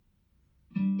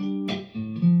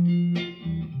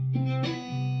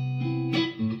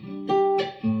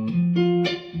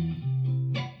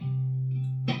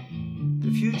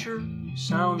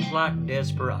sounds like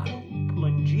Desperado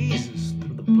pulling Jesus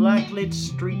through the blacklit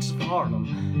streets of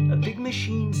Harlem. A big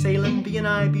machine sailing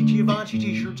B&I Giovanni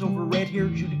t-shirts over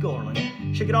red-haired Judy Garland.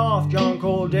 Shake it off, John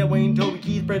Cole, Dead Wayne, Toby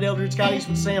Keith, Brett Eldridge, Scott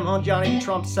Eastwood, Sam Hunt, Johnny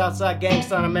Trump, Southside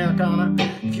Gangsta and Americana.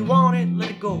 If you want it, let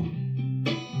it go. And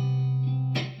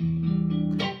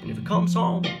if it comes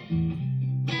home,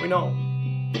 we know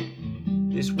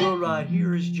this world right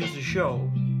here is just a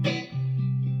show.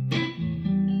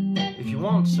 If you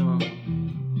want some,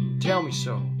 tell me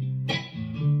so.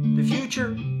 The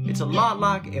future, it's a lot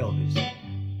like Elvis.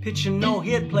 Pitching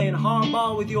no-hit, playing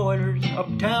hardball with the Oilers.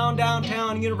 Uptown,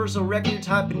 downtown, Universal Records,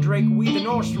 hyping Drake, we the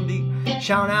Nordstrom D.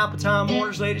 Shouting out the Time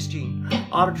Warner's latest gene.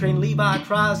 Auto Train, Levi,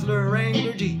 Chrysler,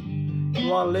 Wrangler G. You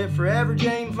wanna live forever,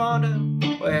 Jane Fonda?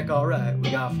 Well, heck, alright,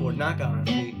 we got Ford Knock on our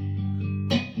feet.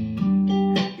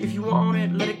 If you want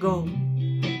it, let it go.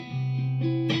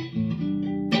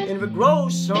 And if it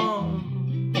grows some,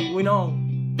 we know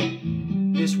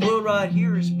this world right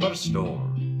here is but a store.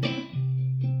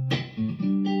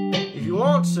 If you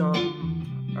want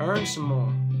some, earn some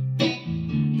more.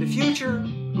 The future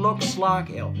looks like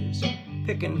Elvis,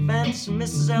 picking fence and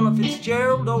Mrs. Ella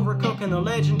Fitzgerald overcooking a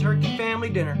legend turkey family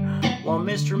dinner, while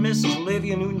Mr. and Mrs.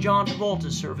 Olivia Newton-John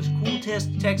Travolta serve us cool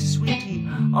test Texas sweet tea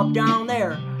up down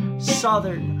there,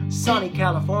 southern sunny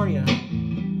California.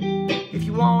 If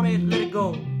you want it, let it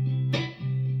go. And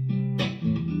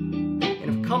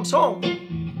if it comes home,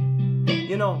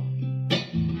 you know,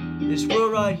 this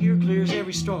world right here clears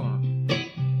every storm.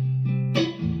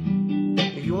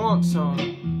 If you want some,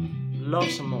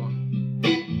 love some more.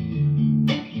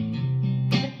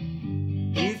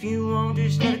 If you want,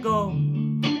 just let it go.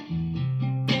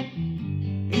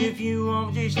 If you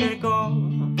want, just let it go.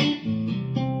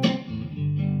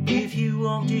 If you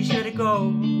want, just let it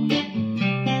go.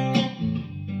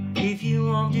 If you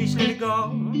want, just let it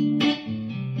go.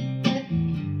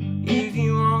 If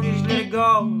you want, just let it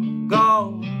go.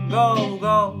 Go, go,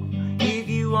 go. If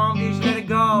you want, just let it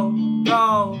go.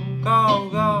 Go, go,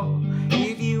 go.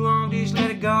 If you want, just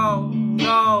let it go.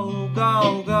 Go,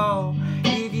 go, go.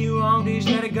 If you want, just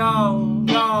let it go.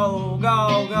 Go,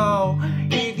 go, go.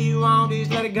 If you want,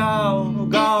 just let it go.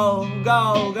 Go,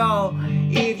 go, go.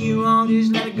 If you want,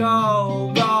 just let it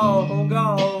go. Go,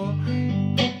 go.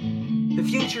 The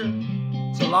future,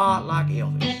 it's a lot like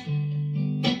Elvis.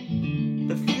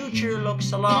 The future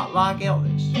looks a lot like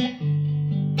Elvis.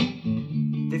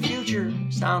 The future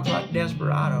sounds like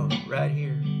Desperado right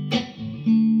here.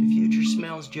 The future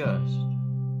smells just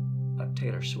like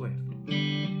Taylor Swift.